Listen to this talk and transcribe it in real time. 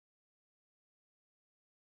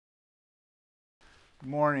Good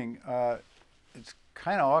morning. It's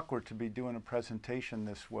kind of awkward to be doing a presentation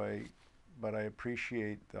this way, but I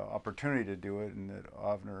appreciate the opportunity to do it, and that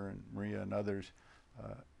Avner and Maria and others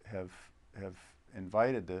uh, have have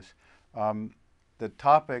invited this. The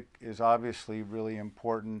topic is obviously really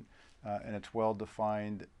important, and it's well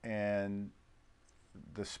defined, and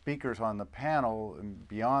the speakers on the panel and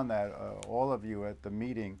beyond that, all of you at the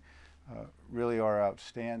meeting really are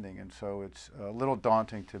outstanding, and so it's a little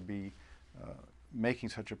daunting to be making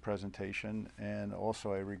such a presentation, and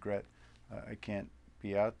also I regret I can't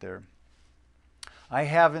be out there. I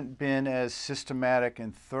haven't been as systematic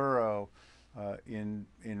and thorough in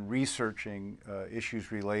researching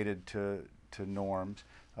issues related to norms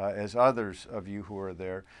as others of you who are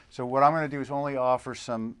there. So what I'm going to do is only offer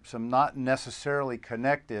some not necessarily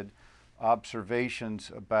connected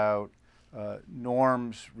observations about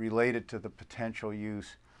norms related to the potential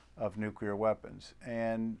use of nuclear weapons.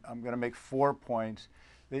 And I'm going to make 4 points.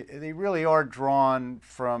 They really are drawn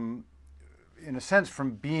from, in a sense,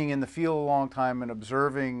 from being in the field a long time and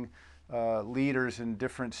observing leaders in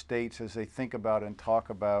different states as they think about and talk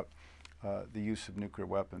about the use of nuclear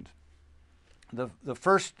weapons. The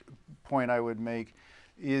first point I would make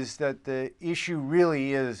is that the issue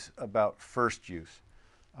really is about first use.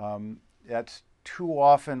 That's too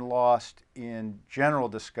often lost in general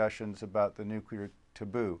discussions about the nuclear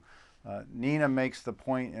taboo. Nina makes the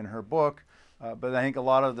point in her book, but I think a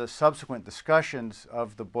lot of the subsequent discussions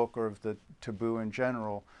of the book or of the taboo in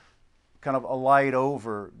general kind of allied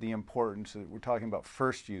over the importance that we're talking about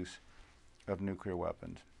first use of nuclear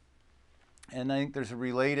weapons. And I think there's a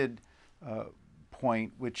related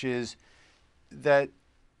point, which is that,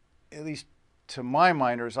 at least to my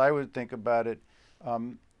mind, or as I would think about it,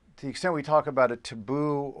 to the extent we talk about a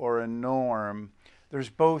taboo or a norm, there's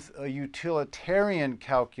both a utilitarian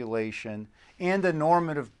calculation and a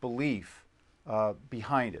normative belief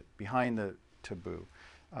behind it, behind the taboo.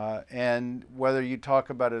 And whether you talk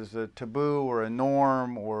about it as a taboo or a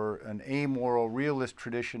norm or an amoral realist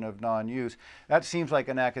tradition of non-use, that seems like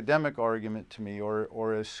an academic argument to me,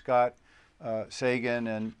 or as Scott Sagan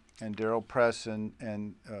and Daryl Press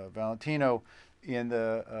and Valentino in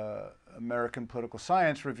the American Political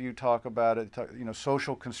Science Review talk about it,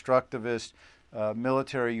 social constructivist,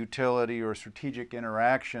 military utility or strategic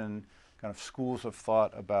interaction kind of schools of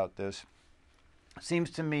thought about this. It seems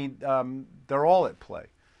to me they're all at play.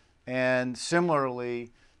 And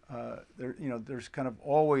similarly, there's kind of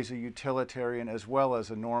always a utilitarian as well as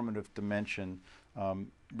a normative dimension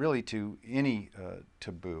really to any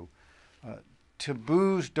taboo.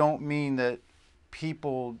 Taboos don't mean that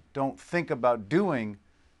people don't think about doing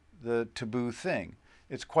the taboo thing.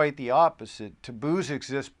 It's quite the opposite. Taboos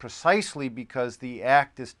exist precisely because the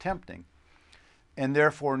act is tempting and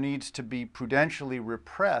therefore needs to be prudentially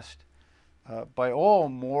repressed by all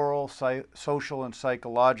moral, social, and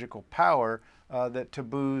psychological power that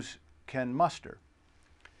taboos can muster.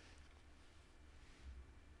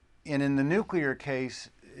 And in the nuclear case,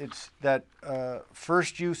 it's that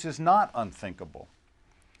first use is not unthinkable.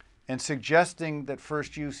 And suggesting that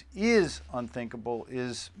first use is unthinkable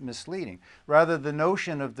is misleading. Rather, the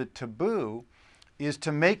notion of the taboo is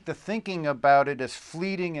to make the thinking about it as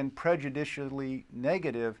fleeting and prejudicially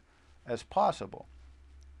negative as possible.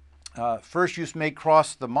 First use may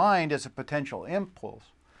cross the mind as a potential impulse,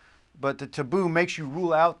 but the taboo makes you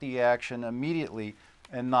rule out the action immediately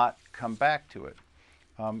and not come back to it.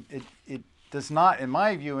 It does not, in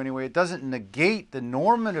my view anyway, it doesn't negate the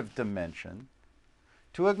normative dimension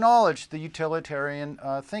to acknowledge the utilitarian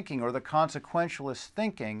thinking or the consequentialist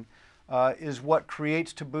thinking is what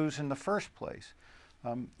creates taboos in the first place.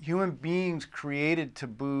 Human beings created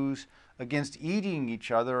taboos against eating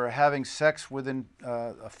each other or having sex within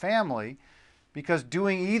a family because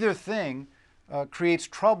doing either thing creates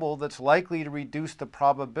trouble that's likely to reduce the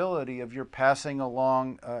probability of your passing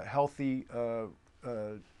along healthy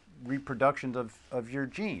reproductions of your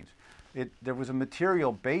genes. There was a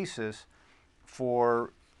material basis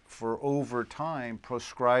for over time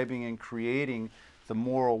proscribing and creating the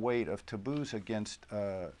moral weight of taboos against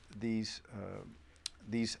these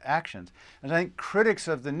actions. And I think critics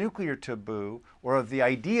of the nuclear taboo, or of the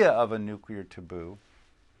idea of a nuclear taboo,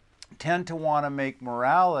 tend to want to make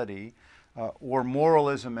morality or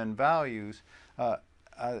moralism and values,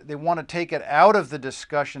 they want to take it out of the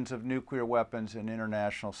discussions of nuclear weapons and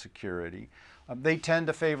international security. They tend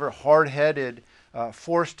to favor hard-headed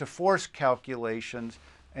force-to-force calculations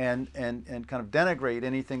and kind of denigrate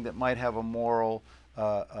anything that might have a moral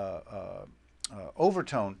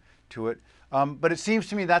overtone to it. But it seems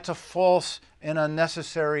to me that's a false and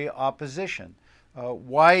unnecessary opposition.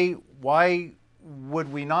 Why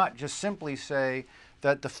would we not just simply say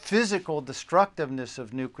that the physical destructiveness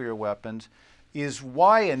of nuclear weapons is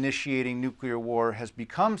why initiating nuclear war has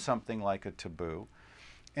become something like a taboo.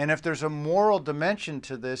 And if there's a moral dimension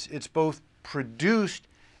to this, it's both produced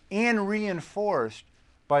and reinforced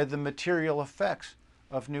by the material effects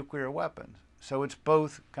of nuclear weapons. So it's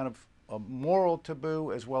both kind of a moral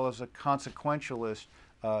taboo as well as a consequentialist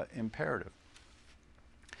imperative.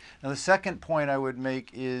 Now, the second point I would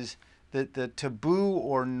make is that the taboo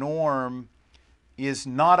or norm is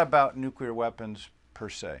not about nuclear weapons per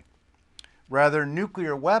se. Rather,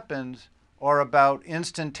 nuclear weapons are about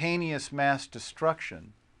instantaneous mass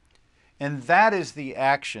destruction, and that is the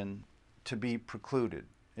action to be precluded.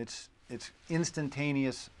 It's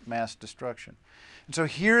instantaneous mass destruction. And so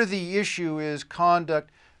here the issue is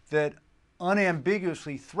conduct that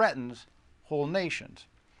unambiguously threatens whole nations.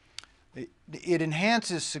 It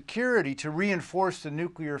enhances security to reinforce the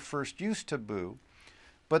nuclear first use taboo,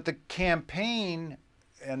 but the campaign,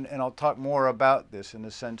 and I'll talk more about this in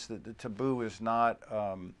the sense that the taboo is not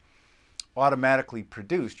automatically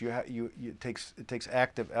produced. It takes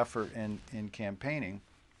active effort in campaigning.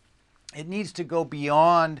 It needs to go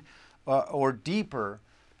beyond or deeper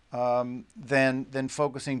than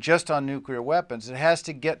focusing just on nuclear weapons. It has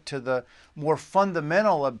to get to the more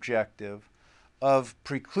fundamental objective of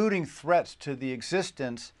precluding threats to the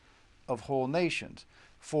existence of whole nations.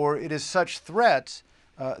 For it is such threats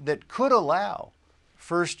that could allow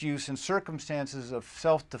first use in circumstances of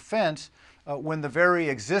self-defense when the very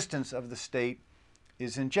existence of the state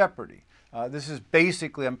is in jeopardy. This is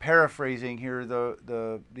basically, I'm paraphrasing here,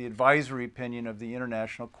 the advisory opinion of the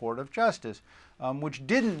International Court of Justice, which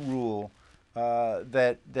didn't rule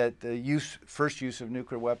that the first use of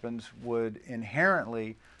nuclear weapons would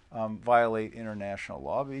inherently violate international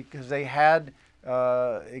law, because they had,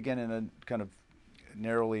 again, in a kind of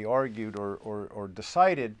narrowly argued or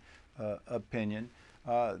decided opinion,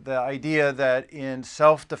 the idea that in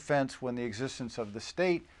self-defense, when the existence of the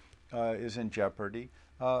state is in jeopardy,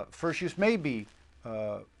 first use may be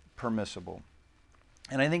permissible.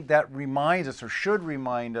 And I think that reminds us, or should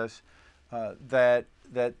remind us, that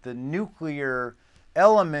the nuclear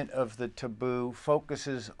element of the taboo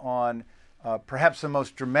focuses on perhaps the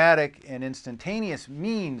most dramatic and instantaneous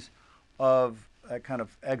means of a kind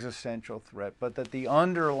of existential threat, but that the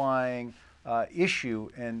underlying issue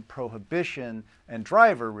and prohibition and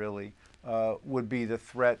driver really would be the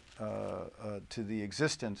threat to the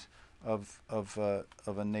existence of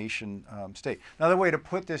a nation state. Another way to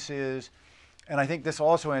put this is, and I think this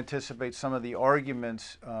also anticipates some of the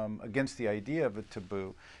arguments against the idea of a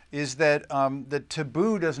taboo, is that the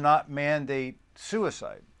taboo does not mandate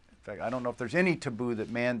suicide. In fact, I don't know if there's any taboo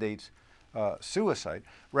that mandates suicide.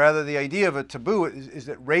 Rather, the idea of a taboo is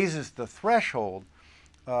that raises the threshold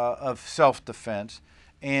of self-defense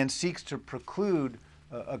and seeks to preclude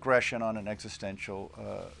aggression on an existential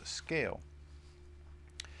scale.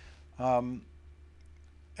 I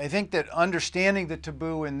think that understanding the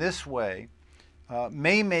taboo in this way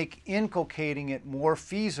may make inculcating it more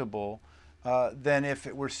feasible than if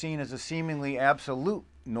it were seen as a seemingly absolute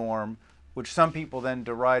norm, which some people then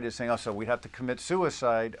deride as saying, oh, so we'd have to commit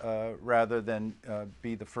suicide rather than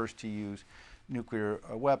be the first to use nuclear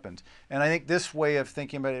weapons. And I think this way of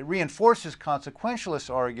thinking about it reinforces consequentialist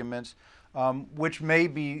arguments, which may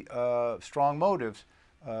be strong motives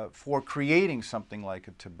for creating something like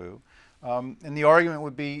a taboo. And the argument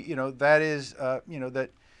would be, that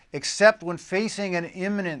except when facing an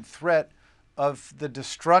imminent threat of the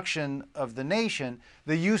destruction of the nation,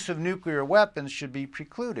 the use of nuclear weapons should be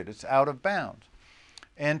precluded. It's out of bounds.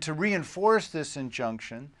 And to reinforce this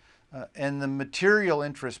injunction and the material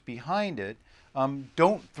interest behind it,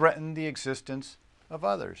 don't threaten the existence of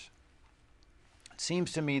others. It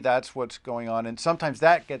seems to me that's what's going on, and sometimes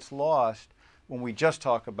that gets lost when we just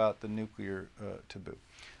talk about the nuclear taboo.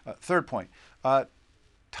 Third point,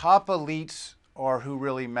 top elites are who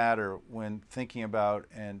really matter when thinking about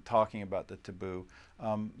and talking about the taboo.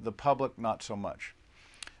 The public, not so much.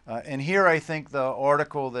 And here I think the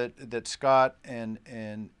article that Scott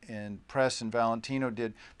and Press and Valentino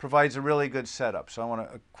did provides a really good setup. So I want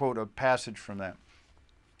to quote a passage from that.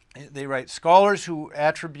 They write, scholars who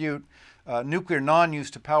attribute nuclear non-use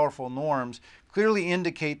to powerful norms clearly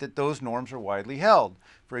indicate that those norms are widely held.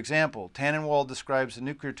 For example, Tannenwald describes the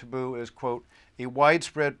nuclear taboo as, quote, a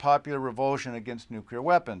widespread popular revulsion against nuclear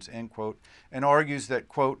weapons, end quote, and argues that,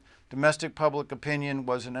 quote, domestic public opinion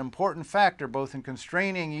was an important factor both in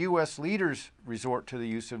constraining U.S. leaders' resort to the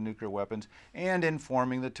use of nuclear weapons and in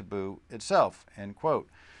forming the taboo itself, end quote.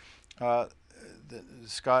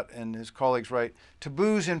 Scott and his colleagues write,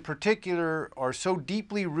 taboos in particular are so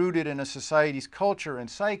deeply rooted in a society's culture and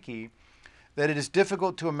psyche that it is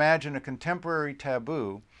difficult to imagine a contemporary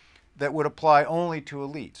taboo that would apply only to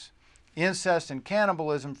elites. Incest and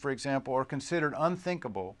cannibalism, for example, are considered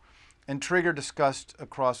unthinkable and trigger disgust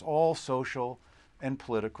across all social and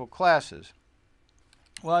political classes.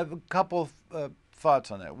 Well, I have a couple of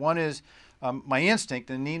thoughts on that. One is my instinct,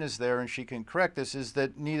 and Nina's there and she can correct this, is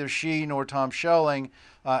that neither she nor Tom Schelling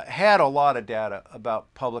had a lot of data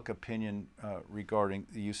about public opinion regarding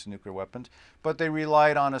the use of nuclear weapons, but they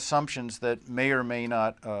relied on assumptions that may or may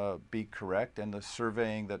not be correct, and the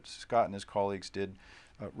surveying that Scott and his colleagues did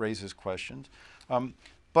raises questions.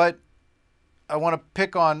 But I want to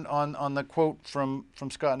pick on the quote from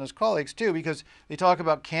Scott and his colleagues too, because they talk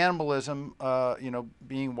about cannibalism,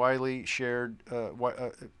 being widely shared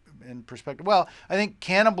in perspective. Well, I think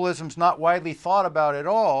cannibalism's not widely thought about at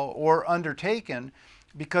all or undertaken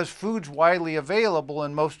because food's widely available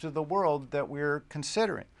in most of the world that we're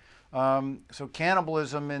considering. So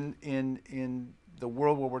cannibalism in the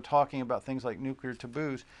world where we're talking about things like nuclear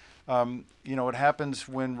taboos, it happens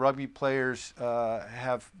when rugby players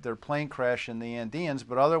have their plane crash in the Andeans,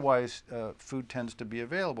 but otherwise food tends to be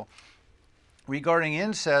available. Regarding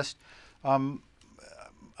incest,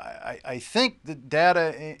 I think the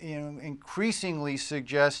data increasingly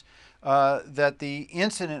suggests that the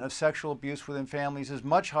incident of sexual abuse within families is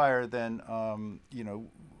much higher than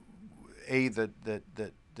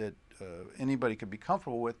that anybody could be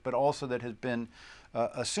comfortable with, but also that has been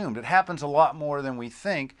assumed. It happens a lot more than we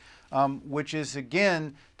think, which is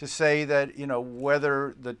again to say that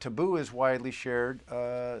whether the taboo is widely shared,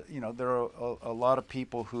 there are a lot of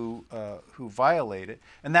people who violate it,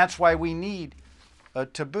 and that's why we need a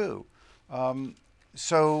taboo.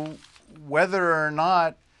 So whether or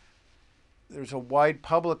not there's a wide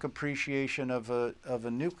public appreciation of a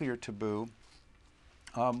nuclear taboo,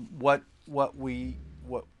 what we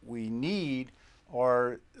need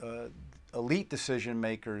are elite decision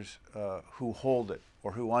makers who hold it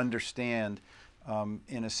or who understand,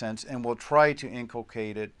 in a sense, and will try to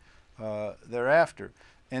inculcate it thereafter.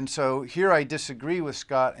 And so here I disagree with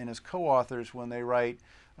Scott and his co-authors when they write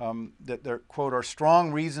that there, quote, are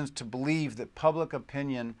strong reasons to believe that public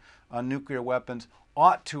opinion on nuclear weapons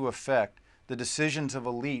ought to affect the decisions of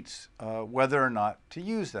elites whether or not to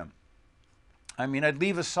use them. I mean, I'd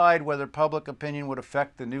leave aside whether public opinion would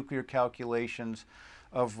affect the nuclear calculations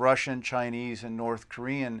of Russian, Chinese, and North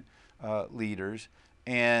Korean leaders.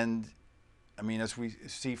 And I mean, as we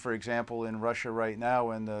see, for example, in Russia right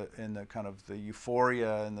now, in the kind of the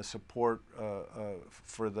euphoria and the support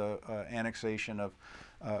for the annexation of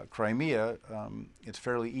Crimea, it's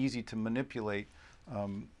fairly easy to manipulate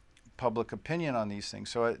public opinion on these things.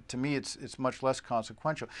 So to me, it's much less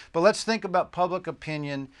consequential. But let's think about public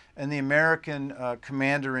opinion and the American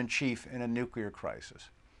commander-in-chief in a nuclear crisis.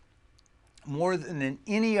 More than in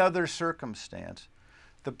any other circumstance,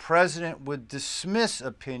 the president would dismiss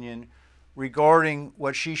opinion regarding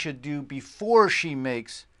what she should do before she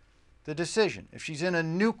makes the decision. If she's in a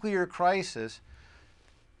nuclear crisis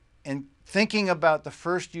and thinking about the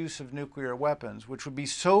first use of nuclear weapons, which would be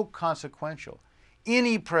so consequential,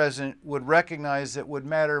 any president would recognize that would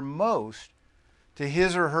matter most to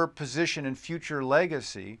his or her position and future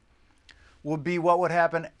legacy would be what would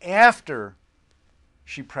happen after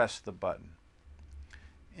she pressed the button.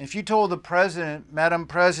 If you told the president, Madam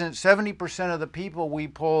President, 70% of the people we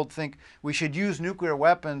polled think we should use nuclear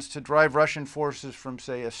weapons to drive Russian forces from,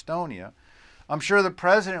 say, Estonia, I'm sure the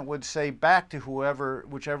president would say back to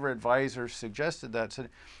whichever advisor suggested that, said,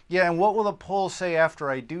 yeah, and what will the polls say after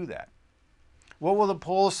I do that? What will the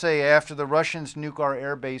polls say after the Russians nuke our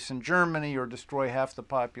air base in Germany or destroy half the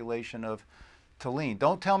population of Tallinn?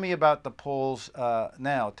 Don't tell me about the polls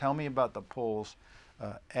now. Tell me about the polls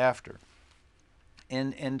after.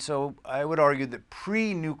 And so I would argue that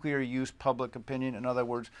pre-nuclear use public opinion, in other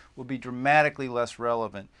words, will be dramatically less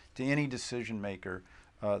relevant to any decision maker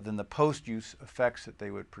than the post-use effects that they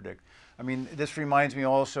would predict. I mean, this reminds me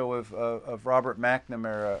also of Robert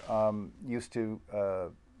McNamara used to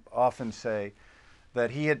often say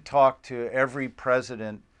that he had talked to every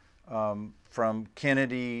president from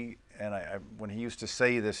Kennedy, and when he used to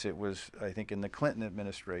say this, it was, I think, in the Clinton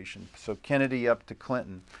administration, so Kennedy up to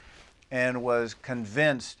Clinton, and was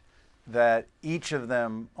convinced that each of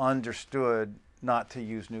them understood not to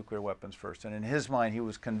use nuclear weapons first. And in his mind, he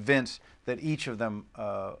was convinced that each of them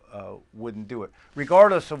wouldn't do it,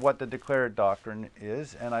 regardless of what the declared doctrine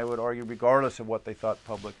is, and I would argue regardless of what they thought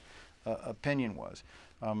public opinion was.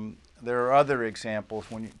 There are other examples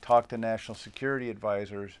when you talk to national security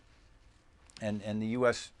advisors, and the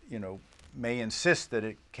U.S. may insist that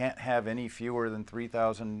it can't have any fewer than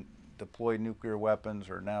 3,000 deployed nuclear weapons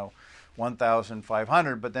are now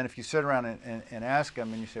 1,500. But then if you sit around and ask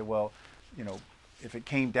them and you say, well, you know, if it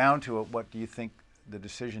came down to it, what do you think the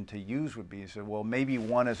decision to use would be? You say, well, maybe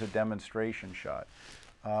one is a demonstration shot.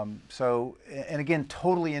 So, and again,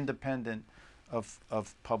 totally independent of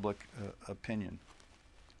public opinion.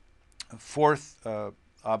 Fourth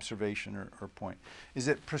observation or point is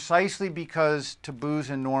that precisely because taboos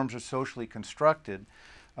and norms are socially constructed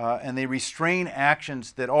and they restrain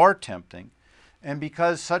actions that are tempting, and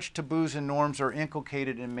because such taboos and norms are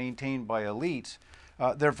inculcated and maintained by elites,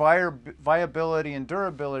 their viability and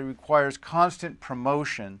durability requires constant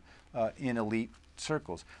promotion in elite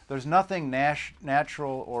circles. There's nothing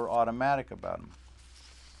natural or automatic about them.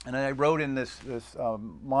 And I wrote in this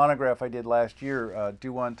monograph I did last year,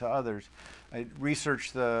 Do Unto Others, I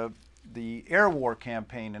researched the air war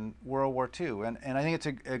campaign in World War II, and I think it's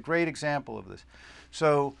a great example of this.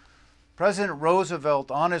 So President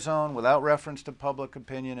Roosevelt, on his own, without reference to public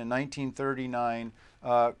opinion, in 1939,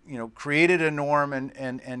 created a norm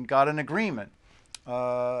and got an agreement,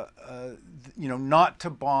 not to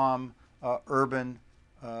bomb urban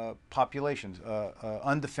populations,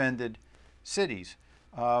 undefended cities.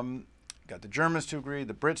 Got the Germans to agree,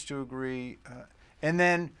 the Brits to agree, and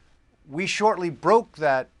then we shortly broke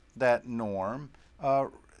that norm.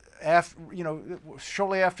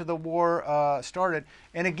 Shortly after the war started,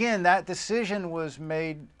 and again, that decision was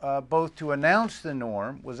made both to announce the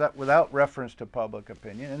norm, was that without reference to public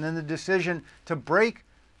opinion, and then the decision to break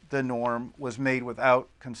the norm was made without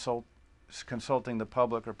consulting the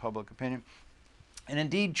public or public opinion. And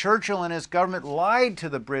indeed, Churchill and his government lied to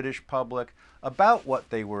the British public about what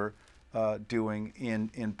they were doing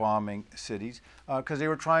in bombing cities because they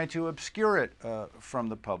were trying to obscure it from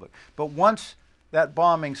the public. But once that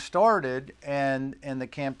bombing started and the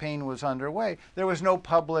campaign was underway, there was no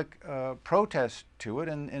public protest to it,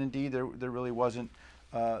 and indeed there really wasn't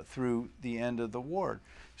through the end of the war.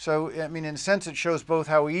 So, I mean, in a sense, it shows both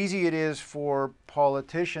how easy it is for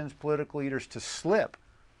politicians, political leaders to slip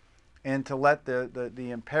and to let the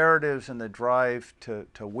imperatives and the drive to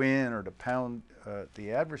win or to pound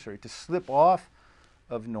the adversary to slip off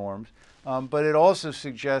of norms. But it also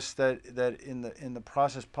suggests that in the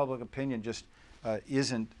process, public opinion just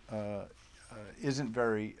isn't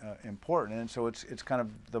very important, and so it's kind of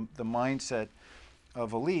the mindset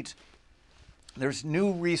of elites. There's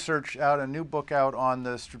new research out, a new book out on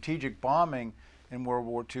the strategic bombing in World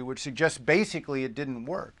War II, which suggests basically it didn't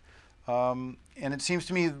work. And it seems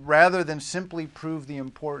to me, rather than simply prove the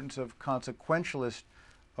importance of consequentialist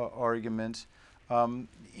arguments,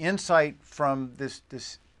 insight from this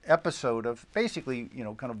episode of basically,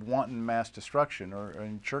 kind of wanton mass destruction,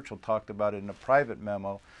 and Churchill talked about it in a private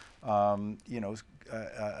memo,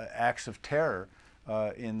 acts of terror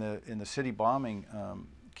in the city bombing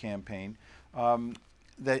campaign,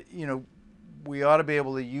 that we ought to be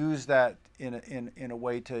able to use that in a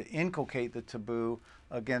way to inculcate the taboo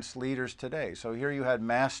against leaders today. So here you had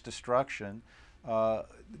mass destruction,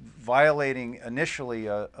 violating initially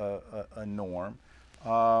a norm,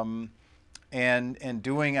 and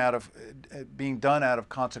being done out of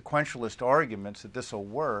consequentialist arguments that this will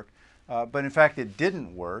work, but in fact it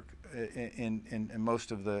didn't work. In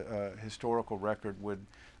most of the historical record would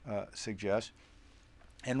suggest.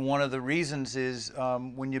 And one of the reasons is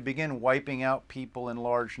when you begin wiping out people in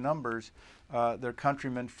large numbers, their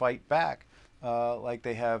countrymen fight back like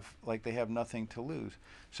they have nothing to lose.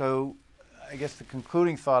 So I guess the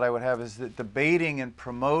concluding thought I would have is that debating and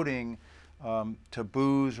promoting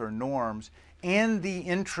taboos or norms and the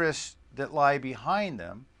interests that lie behind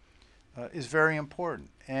them is very important.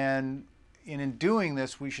 And in doing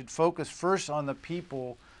this, we should focus first on the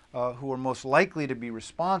people who are most likely to be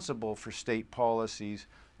responsible for state policies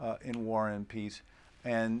in war and peace,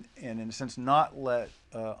 and in a sense not let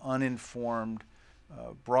uninformed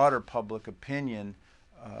broader public opinion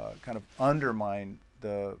kind of undermine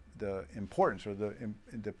the importance or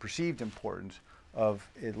the perceived importance of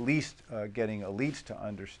at least getting elites to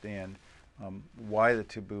understand why the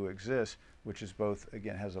taboo exists, which is both,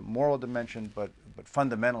 again, has a moral dimension, but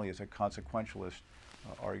fundamentally is a consequentialist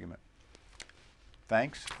argument.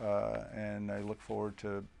 Thanks, and I look forward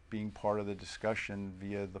to being part of the discussion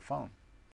via the phone.